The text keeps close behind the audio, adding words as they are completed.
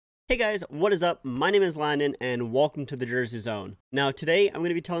Hey guys, what is up? My name is Landon and welcome to the Jersey Zone. Now today I'm going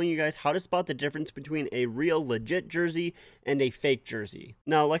to be telling you guys how to spot the difference between a real legit jersey and a fake jersey.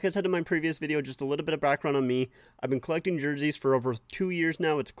 Now like I said in my previous video, just a little bit of background on me. I've been collecting jerseys for over 2 years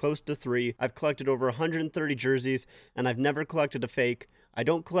now, it's close to 3. I've collected over 130 jerseys and I've never collected a fake. I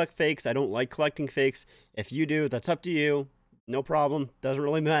don't collect fakes, I don't like collecting fakes. If you do, that's up to you. No problem, doesn't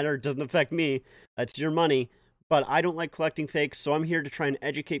really matter, it doesn't affect me. That's your money. But I don't like collecting fakes, so I'm here to try and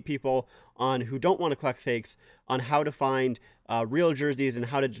educate people on who don't want to collect fakes on how to find real jerseys and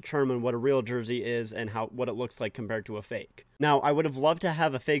how to determine what a real jersey is and what it looks like compared to a fake. Now, I would have loved to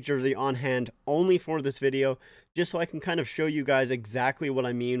have a fake jersey on hand only for this video, just so I can kind of show you guys exactly what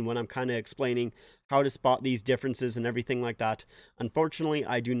I mean when I'm kind of explaining how to spot these differences and everything like that. Unfortunately,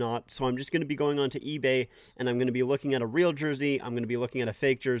 I do not, so I'm just going to be going onto eBay and I'm going to be looking at a real jersey, I'm going to be looking at a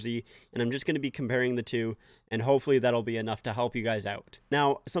fake jersey, and I'm just going to be comparing the two, and hopefully that'll be enough to help you guys out.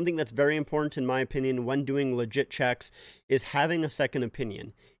 Now, something that's very important in my opinion when doing legit checks is having a second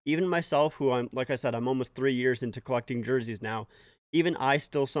opinion. Even myself, who like I said, I'm almost 3 years into collecting jerseys now, even I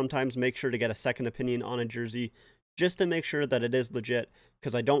still sometimes make sure to get a second opinion on a jersey just to make sure that it is legit,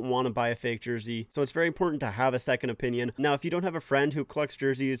 because I don't want to buy a fake jersey. So it's very important to have a second opinion. Now, if you don't have a friend who collects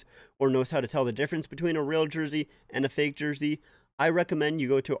jerseys or knows how to tell the difference between a real jersey and a fake jersey, I recommend you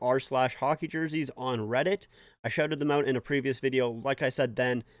go to r/hockeyjerseys on Reddit. I shouted them out in a previous video. Like I said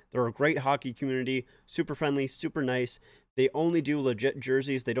then, they're a great hockey community, super friendly, super nice. They only do legit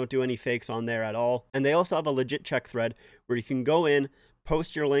jerseys. They don't do any fakes on there at all. And they also have a legit check thread where you can go in,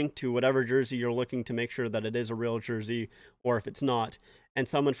 post your link to whatever jersey you're looking to make sure that it is a real jersey or if it's not, and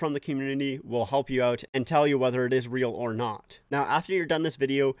someone from the community will help you out and tell you whether it is real or not. Now, after you're done this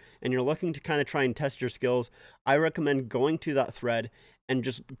video and you're looking to kind of try and test your skills, I recommend going to that thread and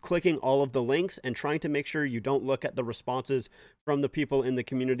just clicking all of the links and trying to make sure you don't look at the responses from the people in the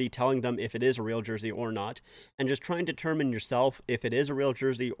community telling them if it is a real jersey or not, and just try and determine yourself if it is a real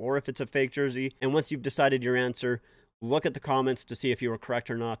jersey or if it's a fake jersey. And once you've decided your answer, look at the comments to see if you were correct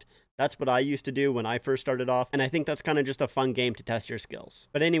or not. That's what I used to do when I first started off, and I think that's kind of just a fun game to test your skills.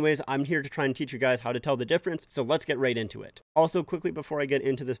 But anyways, I'm here to try and teach you guys how to tell the difference, so let's get right into it. Also, quickly before I get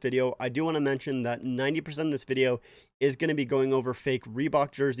into this video, I do want to mention that 90% of this video is going to be going over fake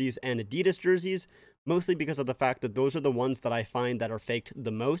Reebok jerseys and Adidas jerseys, mostly because of the fact that those are the ones that I find that are faked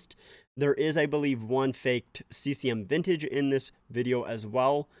the most. There is, I believe, one faked CCM Vintage in this video as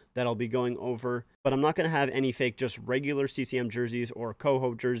well that I'll be going over, but I'm not going to have any fake just regular CCM jerseys or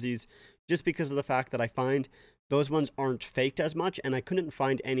Coho jerseys, just because of the fact that I find those ones aren't faked as much, and I couldn't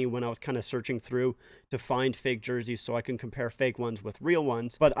find any when I was kind of searching through to find fake jerseys so I can compare fake ones with real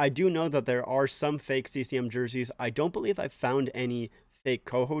ones. But I do know that there are some fake CCM jerseys. I don't believe I've found any fake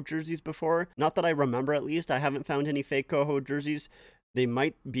Coho jerseys before. Not that I remember, at least. I haven't found any fake Coho jerseys. They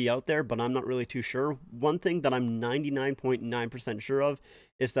might be out there, but I'm not really too sure. One thing that I'm 99.9% sure of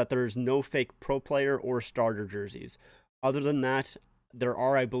is that there's no fake pro player or starter jerseys. Other than that, there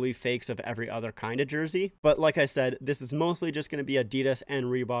are, I believe, fakes of every other kind of jersey. But like I said, this is mostly just going to be Adidas and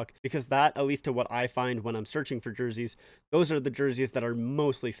Reebok, because that, at least to what I find when I'm searching for jerseys, those are the jerseys that are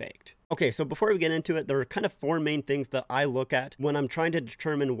mostly faked. Okay, so before we get into it, there are kind of 4 main things that I look at when I'm trying to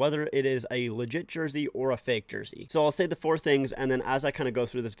determine whether it is a legit jersey or a fake jersey. So I'll say the 4 things, and then as I kind of go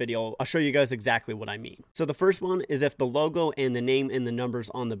through this video, I'll show you guys exactly what I mean. So the first one is if the logo and the name and the numbers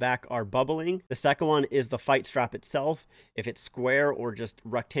on the back are bubbling. The second one is the fight strap itself, if it's square or just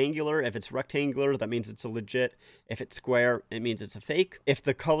rectangular. If it's rectangular, that means it's a legit. If it's square, it means it's a fake. If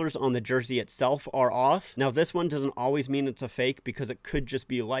the colors on the jersey itself are off. Now this one doesn't always mean it's a fake because it could just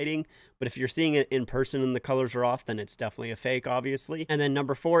be lighting, but if you're seeing it in person and the colors are off, then it's definitely a fake, obviously. And then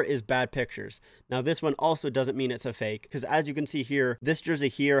number 4 is bad pictures. Now this one also doesn't mean it's a fake, because as you can see here, this jersey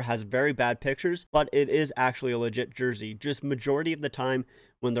here has very bad pictures, but it is actually a legit jersey. Just majority of the time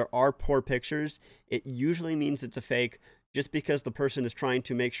when there are poor pictures, it usually means it's a fake, just because the person is trying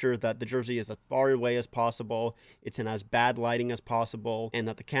to make sure that the jersey is as far away as possible, it's in as bad lighting as possible, and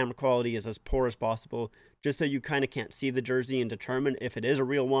that the camera quality is as poor as possible, just so you kind of can't see the jersey and determine if it is a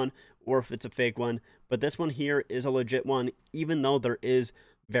real one or if it's a fake one. But this one here is a legit one, even though there is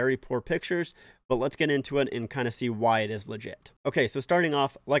very poor pictures. But let's get into it and kind of see why it is legit. Okay, so starting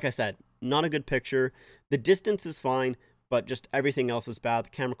off, like I said, not a good picture. The distance is fine, but just everything else is bad. The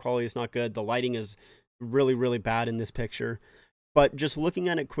camera quality is not good. The lighting is really bad in this picture. But just looking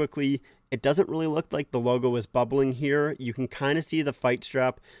at it quickly, it doesn't really look like the logo is bubbling here. You can kind of see the fight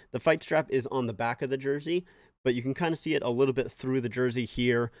strap. The fight strap is on the back of the jersey, but you can kind of see it a little bit through the jersey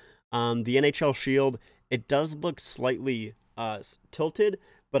here. The NHL shield, it does look slightly tilted,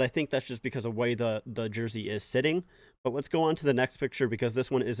 but I think that's just because of the way the jersey is sitting. But let's go on to the next picture because this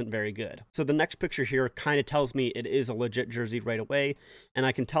one isn't very good. So the next picture here kind of tells me it is a legit jersey right away. And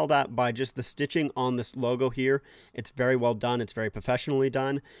I can tell that by just the stitching on this logo here. It's very well done. It's very professionally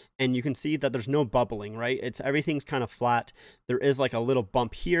done. And you can see that there's no bubbling, right? Everything's kind of flat. There is like a little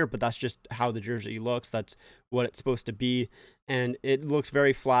bump here, but that's just how the jersey looks. That's what it's supposed to be. And it looks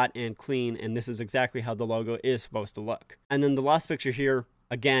very flat and clean. And this is exactly how the logo is supposed to look. And then the last picture here,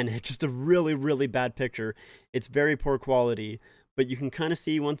 again, it's just a really, really bad picture. It's very poor quality, but you can kind of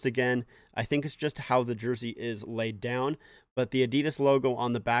see once again, I think it's just how the jersey is laid down, but the Adidas logo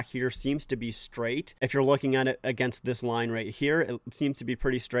on the back here seems to be straight. If you're looking at it against this line right here, it seems to be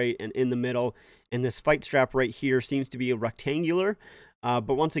pretty straight and in the middle, and this fight strap right here seems to be rectangular.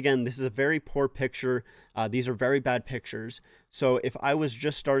 But once again, this is a very poor picture. These are very bad pictures. So if I was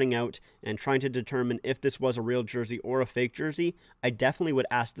just starting out and trying to determine if this was a real jersey or a fake jersey, I definitely would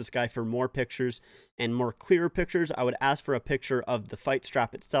ask this guy for more pictures and more clearer pictures. I would ask for a picture of the fight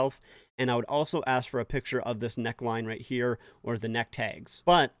strap itself, and I would also ask for a picture of this neckline right here or the neck tags.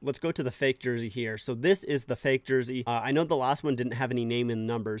 But let's go to the fake jersey here. So this is the fake jersey. I know the last one didn't have any name and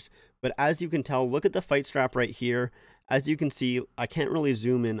numbers, but as you can tell, look at the fight strap right here. As you can see, I can't really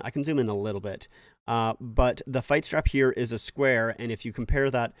zoom in. I can zoom in a little bit, but the fight strap here is a square, and if you compare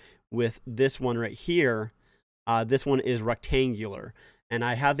that with this one right here, this one is rectangular. And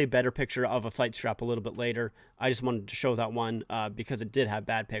I have a better picture of a fight strap a little bit later. I just wanted to show that one because it did have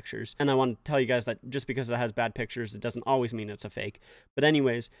bad pictures. And I want to tell you guys that just because it has bad pictures, it doesn't always mean it's a fake. But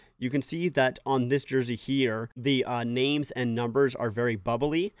anyways, you can see that on this jersey here, the names and numbers are very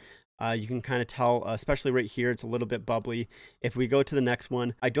bubbly. You can kind of tell, especially right here, it's a little bit bubbly. If we go to the next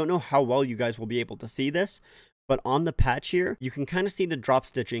one, I don't know how well you guys will be able to see this, but on the patch here, you can kind of see the drop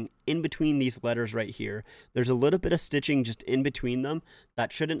stitching in between these letters right here. There's a little bit of stitching just in between them.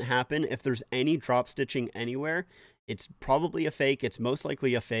 That shouldn't happen. If there's any drop stitching anywhere, it's probably a fake. It's most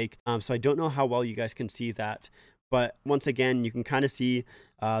likely a fake. So I don't know how well you guys can see that. But once again, you can kind of see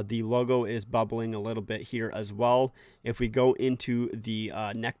the logo is bubbling a little bit here as well. If we go into the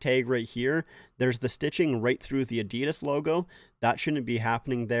neck tag right here, there's the stitching right through the Adidas logo. That shouldn't be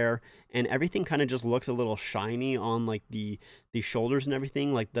happening there. And everything kind of just looks a little shiny on like the shoulders and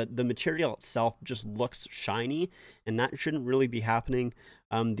everything. Like the material itself just looks shiny, and that shouldn't really be happening.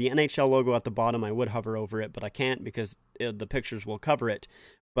 The NHL logo at the bottom, I would hover over it, but I can't because the pictures will cover it.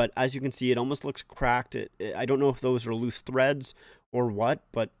 But as you can see, it almost looks cracked. I don't know if those are loose threads or what,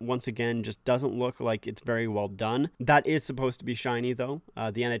 but once again, just doesn't look like it's very well done. That is supposed to be shiny, though.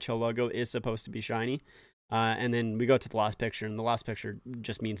 The NHL logo is supposed to be shiny. And then we go to the last picture, and the last picture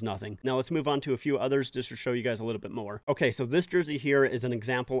just means nothing. Now let's move on to a few others just to show you guys a little bit more. Okay, so this jersey here is an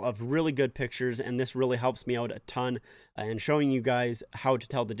example of really good pictures, and this really helps me out a ton in showing you guys how to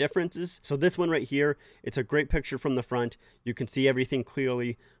tell the differences. So this one right here, it's a great picture from the front. You can see everything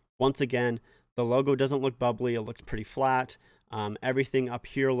clearly. Once again, the logo doesn't look bubbly. It looks pretty flat. Everything up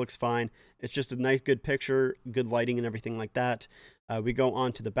here looks fine. It's just a nice, good picture, good lighting and everything like that. We go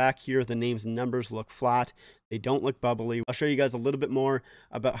on to the back here. The names and numbers look flat. They don't look bubbly. I'll show you guys a little bit more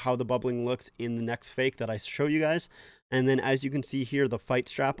about how the bubbling looks in the next fake that I show you guys. And then as you can see here, the fight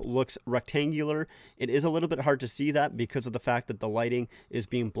strap looks rectangular. It is a little bit hard to see that because of the fact that the lighting is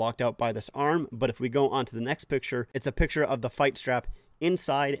being blocked out by this arm. But if we go on to the next picture, it's a picture of the fight strap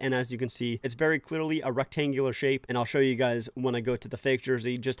inside, and as you can see, it's very clearly a rectangular shape, and I'll show you guys when I go to the fake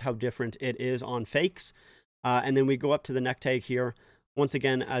jersey just how different it is on fakes. And then we go up to the neck tag here. Once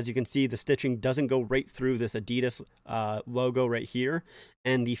again, as you can see, the stitching doesn't go right through this Adidas logo right here,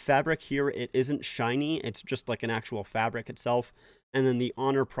 and the fabric here, it isn't shiny. It's just like an actual fabric itself. And then the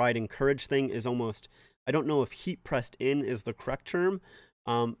honor, pride, and courage thing is almost, I don't know if heat pressed in is the correct term,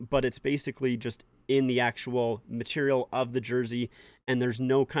 but it's basically just in the actual material of the jersey, and there's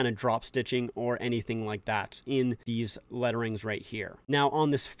no kind of drop stitching or anything like that in these letterings right here. Now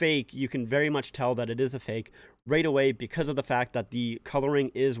on this fake, you can very much tell that it is a fake right away because of the fact that the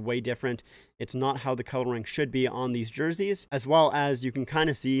coloring is way different. It's not how the coloring should be on these jerseys, as well as you can kind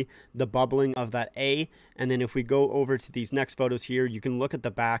of see the bubbling of that A. And then if we go over to these next photos here, you can look at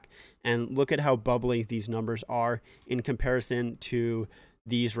the back and look at how bubbly these numbers are in comparison to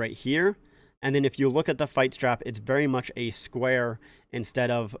these right here. And then if you look at the fight strap, it's very much a square instead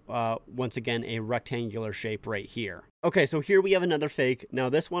of, once again, a rectangular shape right here. Okay, so here we have another fake. Now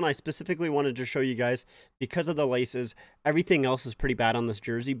this one I specifically wanted to show you guys because of the laces. Everything else is pretty bad on this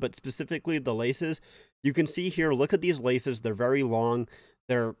jersey, but specifically the laces. You can see here, look at these laces. They're very long.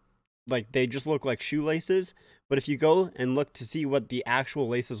 They're like, they just look like shoelaces. But if you go and look to see what the actual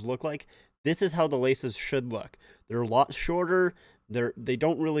laces look like, this is how the laces should look. They're a lot shorter. They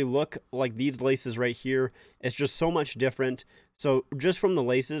don't really look like these laces right here. It's just so much different. So just from the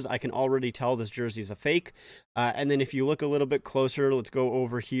laces, I can already tell this jersey is a fake. And then if you look a little bit closer, let's go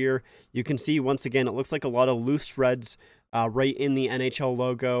over here. You can see, once again, it looks like a lot of loose threads right in the NHL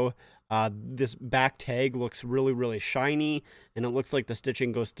logo. This back tag looks really, really shiny, and it looks like the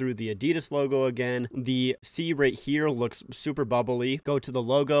stitching goes through the Adidas logo again. The C right here looks super bubbly. Go to the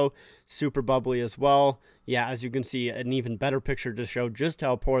logo, super bubbly as well. Yeah, as you can see, an even better picture to show just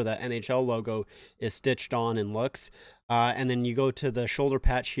how poor that NHL logo is stitched on and looks. And then you go to the shoulder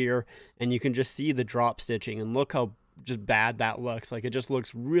patch here, and you can just see the drop stitching, and look how just bad that looks. Like, it just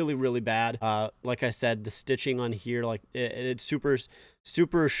looks really, really bad. Like I said, the stitching on here, like it's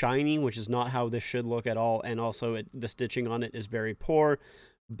super shiny, which is not how this should look at all. And also the stitching on it is very poor.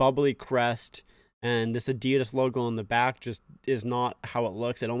 Bubbly crest, and this Adidas logo on the back just is not how it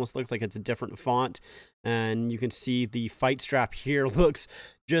looks. It almost looks like it's a different font. And you can see the fight strap here looks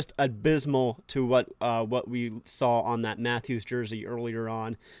just abysmal to what we saw on that Matthews jersey earlier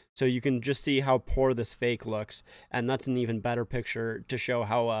on. So you can just see how poor this fake looks, and that's an even better picture to show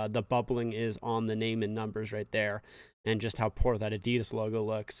how the bubbling is on the name and numbers right there, and just how poor that Adidas logo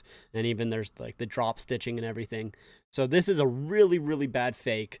looks. And even there's like the drop stitching and everything. So this is a really, really bad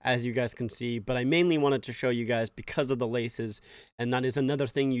fake, as you guys can see, but I mainly wanted to show you guys because of the laces. And that is another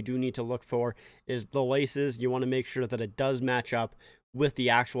thing you do need to look for, is the laces. You want to make sure that it does match up with the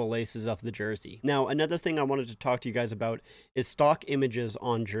actual laces of the jersey. Now, another thing I wanted to talk to you guys about is stock images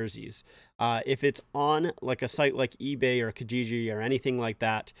on jerseys. If it's on like a site like eBay or Kijiji or anything like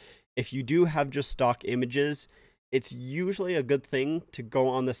that, if you do have just stock images, it's usually a good thing to go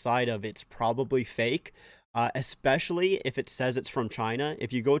on the side of it's probably fake, especially if it says it's from China.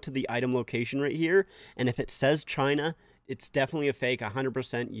 If you go to the item location right here, and if it says China, it's definitely a fake,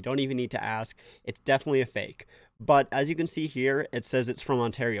 100%. You don't even need to ask. It's definitely a fake. But as you can see here, it says it's from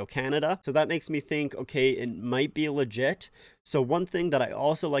Ontario, Canada. So that makes me think, okay, it might be legit. So one thing that I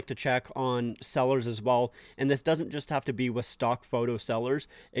also like to check on sellers as well, and this doesn't just have to be with stock photo sellers,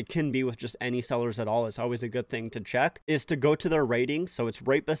 it can be with just any sellers at all. It's always a good thing to check, is to go to their ratings. So it's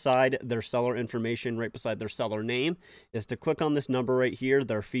right beside their seller information, right beside their seller name, is to click on this number right here,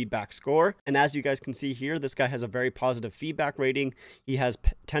 their feedback score. And as you guys can see here, this guy has a very positive feedback rating. He has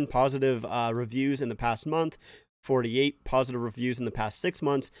 10 positive reviews in the past month, 48 positive reviews in the past 6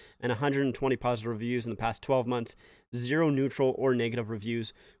 months, and 120 positive reviews in the past 12 months, 0 neutral or negative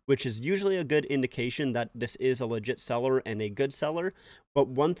reviews, which is usually a good indication that this is a legit seller and a good seller. But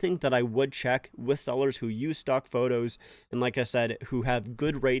one thing that I would check with sellers who use stock photos, and like I said, who have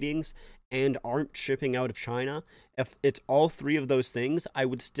good ratings and aren't shipping out of China, if it's all three of those things, I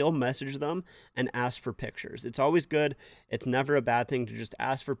would still message them and ask for pictures. It's always good. It's never a bad thing to just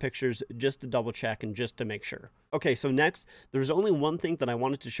ask for pictures, just to double check and just to make sure. Okay, so next, there's only one thing that I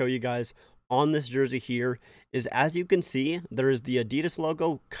wanted to show you guys on this jersey here, is as you can see, there is the Adidas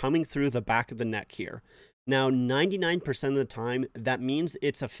logo coming through the back of the neck here. Now, 99% of the time, that means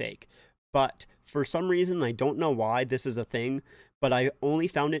it's a fake. But for some reason, I don't know why this is a thing, but I only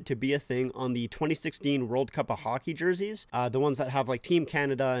found it to be a thing on the 2016 World Cup of Hockey jerseys, the ones that have like Team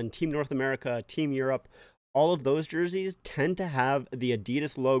Canada and Team North America, Team Europe. All of those jerseys tend to have the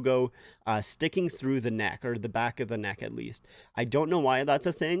Adidas logo sticking through the neck, or the back of the neck at least. I don't know why that's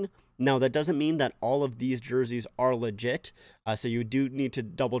a thing. Now, that doesn't mean that all of these jerseys are legit, so you do need to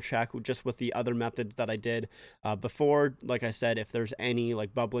double check just with the other methods that I did before. Like I said, if there's any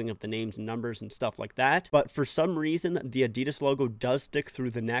like bubbling of the names and numbers and stuff like that. But for some reason, the Adidas logo does stick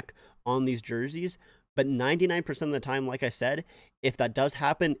through the neck on these jerseys. But 99% of the time, like I said, if that does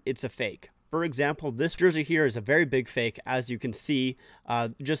happen, it's a fake. For example, this jersey here is a very big fake, as you can see,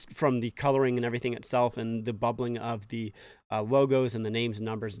 just from the coloring and everything itself and the bubbling of the logos and the names and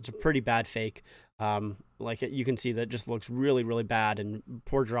numbers. It's a pretty bad fake. You can see that just looks really, really bad, and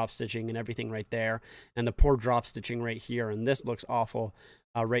poor drop stitching and everything right there, and the poor drop stitching right here, and this looks awful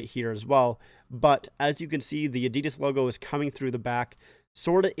right here as well. But as you can see, the Adidas logo is coming through the back,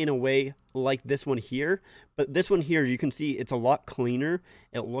 sort of in a way like this one here, but this one here, you can see it's a lot cleaner.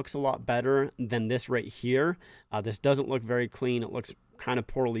 It looks a lot better than this right here. This doesn't look very clean. It looks kind of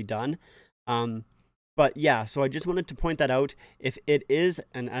poorly done. But yeah, so I just wanted to point that out. If it is,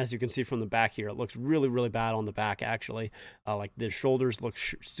 and as you can see from the back here, it looks really, really bad on the back, actually. Like the shoulders look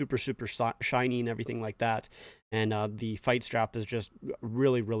super shiny and everything like that. And the fight strap is just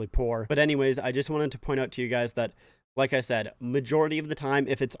really, really poor. But anyways, I just wanted to point out to you guys that, like I said, majority of the time,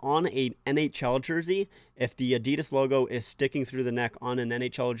 if it's on an NHL jersey, if the Adidas logo is sticking through the neck on an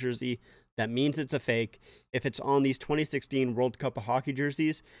NHL jersey, that means it's a fake. If it's on these 2016 World Cup of Hockey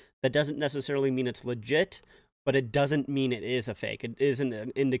jerseys, that doesn't necessarily mean it's legit, but it doesn't mean it is a fake. It isn't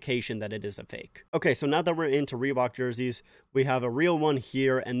an indication that it is a fake. Okay, so now that we're into Reebok jerseys, we have a real one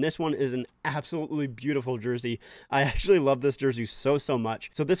here, and this one is an absolutely beautiful jersey. I actually love this jersey so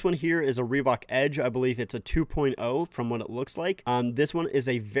much. So this one here is a Reebok Edge. I believe it's a 2.0 from what it looks like. This one is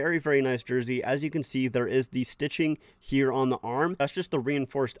a very nice jersey. As you can see, there is the stitching here on the arm. That's just the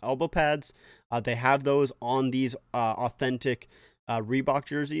reinforced elbow pads. They have those on these authentic Reebok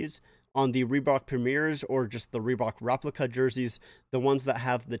jerseys. On the Reebok Premiers or just the Reebok replica jerseys, the ones that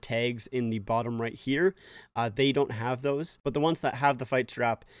have the tags in the bottom right here, they don't have those. But the ones that have the fight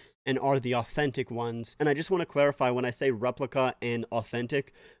strap and are the authentic ones, and I just want to clarify, when I say replica and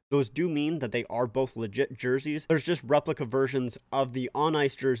authentic, those do mean that they are both legit jerseys. There's just replica versions of the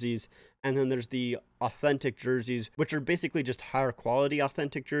on-ice jerseys, and then there's the authentic jerseys, which are basically just higher quality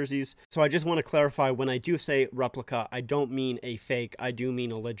authentic jerseys. So I just want to clarify, when I do say replica, I don't mean a fake, I do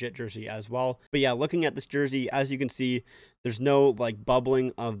mean a legit jersey as well. But yeah, looking at this jersey, as you can see, there's no like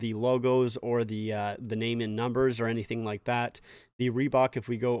bubbling of the logos or the name and numbers or anything like that. The Reebok, if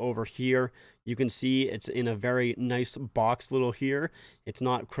we go over here, you can see it's in a very nice box little here. It's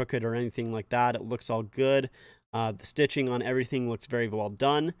not crooked or anything like that. It looks all good. The stitching on everything looks very well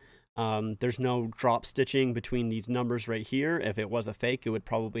done. There's no drop stitching between these numbers right here. If it was a fake, it would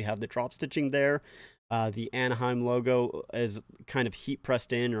probably have the drop stitching there. The Anaheim logo is kind of heat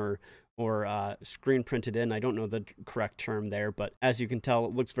pressed in or screen printed in. I don't know the correct term there, but as you can tell,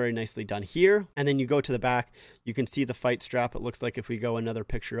 it looks very nicely done here. And then you go to the back, you can see the fight strap. It looks like, if we go another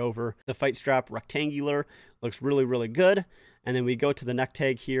picture over, the fight strap rectangular looks really good. And then we go to the neck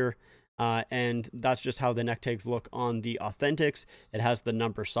tag here, and that's just how the neck tags look on the authentics. It has the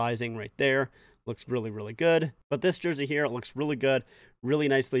number sizing right there. Looks really good. But this jersey here, it looks really good, really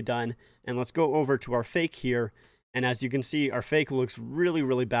nicely done. And let's go over to our fake here. And as you can see, our fake looks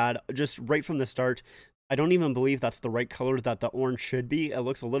really bad, just right from the start. I don't even believe that's the right color that the orange should be. It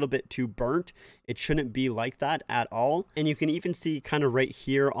looks a little bit too burnt. It shouldn't be like that at all. And you can even see kind of right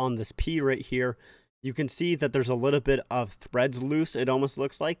here on this P right here, you can see that there's a little bit of threads loose. It almost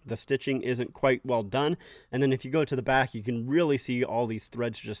looks like the stitching isn't quite well done. And then if you go to the back, you can really see all these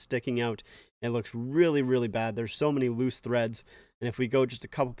threads just sticking out. It looks really bad. There's so many loose threads. And if we go just a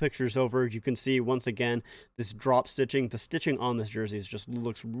couple pictures over, you can see once again this drop stitching. The stitching on this jersey is just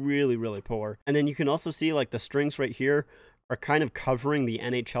looks really poor. And then you can also see like the strings right here are kind of covering the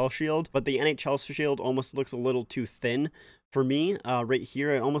NHL shield, but the NHL shield almost looks a little too thin for me. Right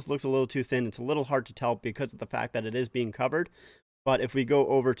here, it almost looks a little too thin. It's a little hard to tell because of the fact that it is being covered. But if we go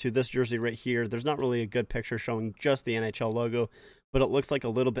over to this jersey right here, there's not really a good picture showing just the NHL logo, but it looks like a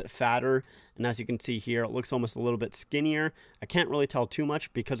little bit fatter. And as you can see here, it looks almost a little bit skinnier. I can't really tell too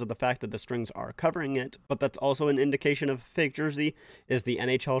much because of the fact that the strings are covering it, but that's also an indication of a fake jersey, is the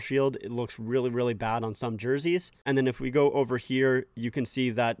NHL shield. It looks really bad on some jerseys. And then if we go over here, you can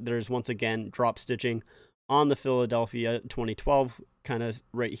see that there's once again drop stitching on the Philadelphia 2012 kind of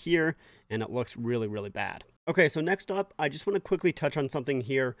right here, and it looks really bad. Okay, so next up, I just want to quickly touch on something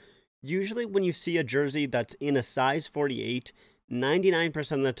here. Usually when you see a jersey that's in a size 48,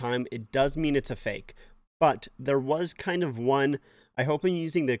 99% of the time, it does mean it's a fake. But there was kind of one, I hope I'm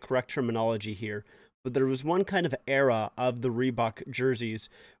using the correct terminology here, but there was one kind of era of the Reebok jerseys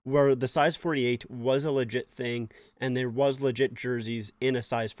where the size 48 was a legit thing and there was legit jerseys in a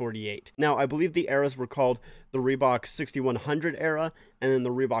size 48. Now, I believe the eras were called the Reebok 6100 era and then the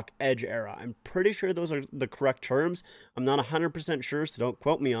Reebok Edge era. I'm pretty sure those are the correct terms. I'm not 100% sure, so don't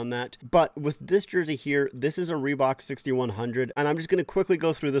quote me on that. But with this jersey here, this is a Reebok 6100, and I'm just going to quickly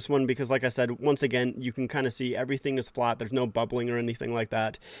go through this one because, like I said, once again, you can kind of see everything is flat. There's no bubbling or anything like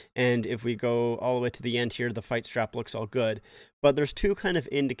that. And if we go all the way to the end here, the fight strap looks all good. But there's two kind of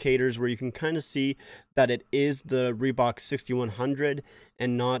indicators where you can kind of see that it is the Reebok 6100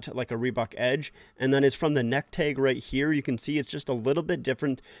 and not like a Reebok Edge. And that is from the neck tag right here. You can see it's just a little bit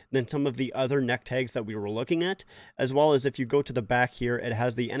different than some of the other neck tags that we were looking at. As well as if you go to the back here, it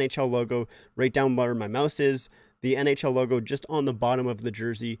has the NHL logo right down where my mouse is. The NHL logo just on the bottom of the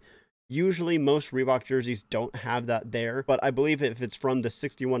jersey. Usually most Reebok jerseys don't have that there, but I believe if it's from the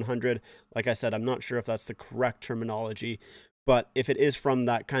 6100, like I said, I'm not sure if that's the correct terminology, but if it is from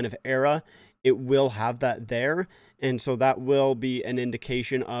that kind of era, it will have that there. And so that will be an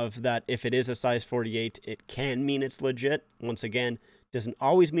indication of that if it is a size 48, it can mean it's legit. Once again, doesn't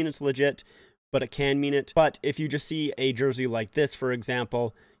always mean it's legit, but it can mean it. But if you just see a jersey like this, for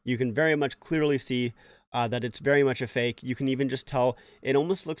example, you can very much clearly see that it's very much a fake. You can even just tell it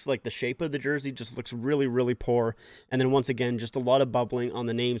almost looks like the shape of the jersey just looks really, really poor. And then once again, just a lot of bubbling on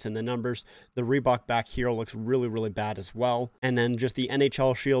the names and the numbers. The Reebok back here looks really, really bad as well. And then just the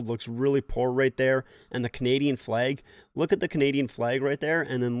NHL shield looks really poor right there. And the Canadian flag, look at the Canadian flag right there,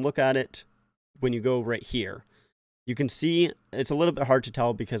 and then look at it when you go right here. You can see it's a little bit hard to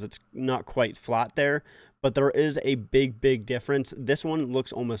tell because it's not quite flat there, but there is a big, big difference. This one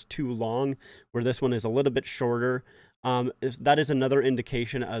looks almost too long, where this one is a little bit shorter. That is another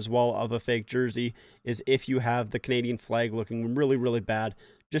indication as well of a fake jersey, is if you have the Canadian flag looking really, really bad.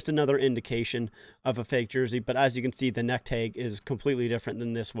 Just another indication of a fake jersey. But as you can see, the neck tag is completely different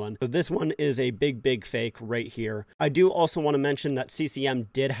than this one. So this one is a big, big fake right here. I do also want to mention that CCM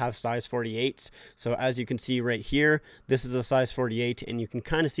did have size 48s. So as you can see right here, this is a size 48, and you can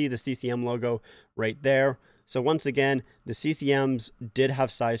kind of see the CCM logo right there. So once again, the CCMs did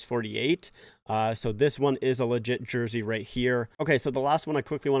have size 48. So this one is a legit jersey right here. Okay, so the last one I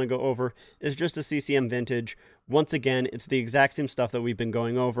quickly want to go over is just a CCM Vintage. Once again, it's the exact same stuff that we've been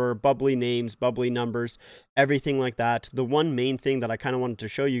going over, bubbly names, bubbly numbers, everything like that. The one main thing that I kind of wanted to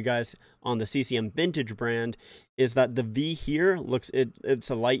show you guys on the CCM Vintage brand is that the V here it's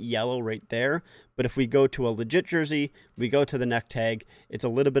a light yellow right there. But if we go to a legit jersey, we go to the neck tag, it's a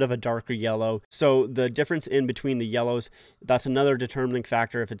little bit of a darker yellow. So the difference in between the yellows, that's another determining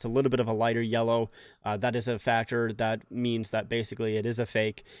factor. If it's a little bit of a lighter yellow, that is a factor that means that basically it is a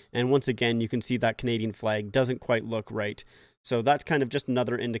fake. And once again, you can see that Canadian flag doesn't quite look right. So that's kind of just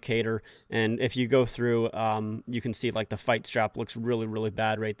another indicator. And if you go through, you can see like the fight strap looks really, really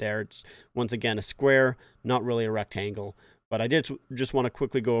bad right there. It's once again a square, not really a rectangle. But I did just want to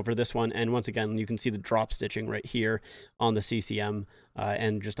quickly go over this one. And once again, you can see the drop stitching right here on the CCM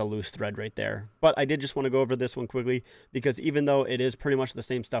and just a loose thread right there. But I did just want to go over this one quickly because even though it is pretty much the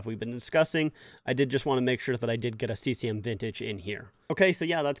same stuff we've been discussing, I did just want to make sure that I did get a CCM Vintage in here. Okay, so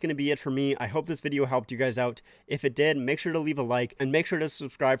yeah, that's going to be it for me. I hope this video helped you guys out. If it did, make sure to leave a like and make sure to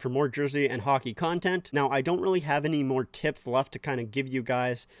subscribe for more jersey and hockey content. Now, I don't really have any more tips left to kind of give you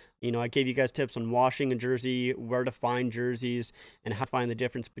guys. You know, I gave you guys tips on washing a jersey, where to find jerseys, and how to find the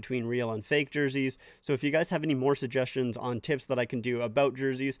difference between real and fake jerseys. So if you guys have any more suggestions on tips that I can do about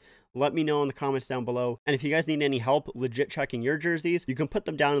jerseys, let me know in the comments down below. And if you guys need any help legit checking your jerseys, you can put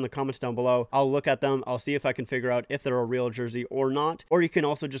them down in the comments down below. I'll look at them. I'll see if I can figure out if they're a real jersey or not. Or you can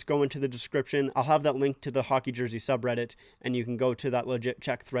also just go into the description. I'll have that link to the hockey jersey subreddit, and you can go to that legit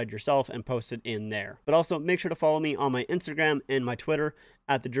check thread yourself and post it in there. But also make sure to follow me on my Instagram and my Twitter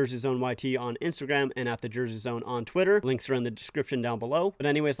at the Jersey Zone YT on Instagram and at the Jersey Zone on Twitter. Links are in the description down below. But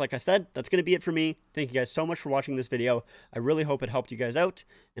anyways, like I said, that's going to be it for me. Thank you guys so much for watching this video. I really hope it helped you guys out,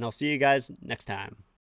 and I'll see you guys next time.